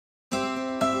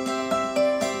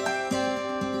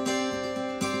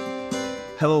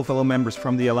Hello, fellow members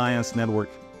from the Alliance Network.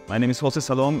 My name is José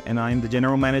Salom, and I'm the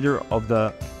General Manager of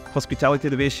the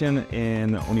Hospitality Division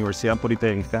in Universidad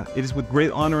Politécnica. It is with great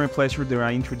honor and pleasure that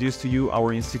I introduce to you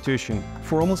our institution.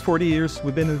 For almost 40 years,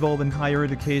 we've been involved in higher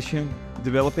education,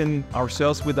 developing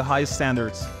ourselves with the highest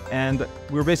standards. And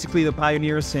we're basically the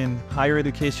pioneers in higher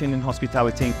education and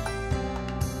hospitality.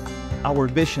 Our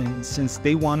vision since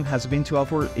day one has been to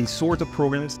offer a sort of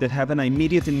programs that have an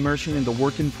immediate immersion in the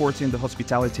working force in the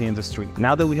hospitality industry.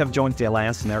 Now that we have joined the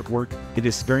Alliance Network, it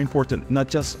is very important not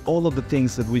just all of the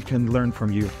things that we can learn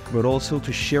from you, but also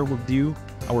to share with you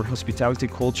our hospitality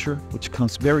culture, which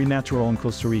comes very natural in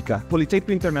Costa Rica.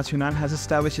 Politécnico Internacional has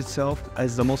established itself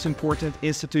as the most important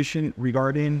institution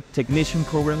regarding technician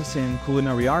programs in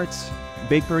culinary arts,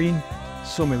 bakery,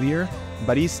 sommelier,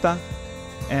 barista,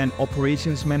 and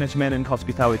operations management and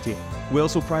hospitality. We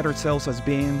also pride ourselves as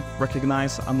being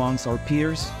recognized amongst our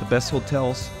peers, the best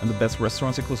hotels and the best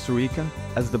restaurants in Costa Rica,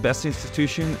 as the best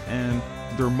institution and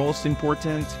their most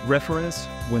important reference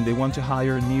when they want to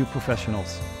hire new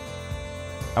professionals.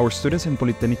 Our students in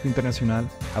Politécnico Internacional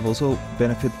have also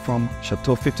benefited from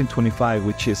Chateau 1525,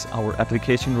 which is our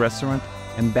application restaurant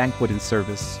and banqueting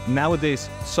service. Nowadays,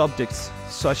 subjects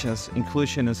such as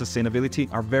inclusion and sustainability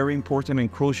are very important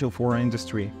and crucial for our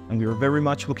industry, and we are very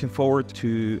much looking forward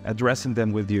to addressing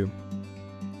them with you.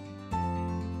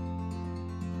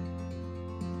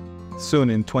 Soon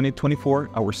in 2024,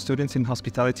 our students in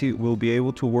hospitality will be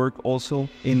able to work also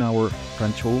in our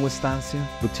Rancho Estancia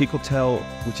boutique hotel,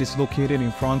 which is located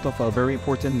in front of a very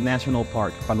important national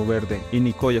park, Palo Verde, in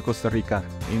Nicoya, Costa Rica,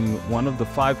 in one of the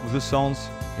 5 blue zones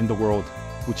in the world,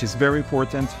 which is very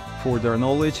important for their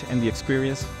knowledge and the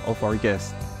experience of our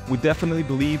guests. We definitely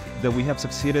believe that we have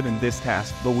succeeded in this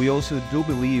task, but we also do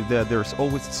believe that there's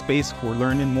always space for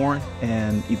learning more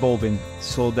and evolving.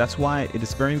 So that's why it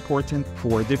is very important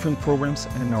for different programs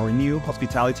and our new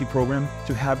hospitality program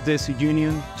to have this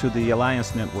union to the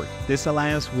Alliance Network. This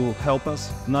alliance will help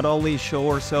us not only show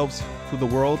ourselves to the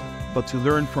world, but to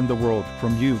learn from the world,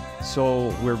 from you.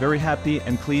 So we're very happy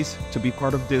and pleased to be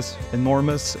part of this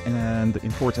enormous and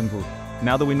important group.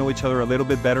 Now that we know each other a little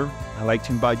bit better, I'd like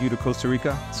to invite you to Costa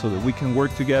Rica so that we can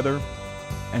work together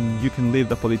and you can live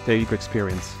the Politécnico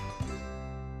experience.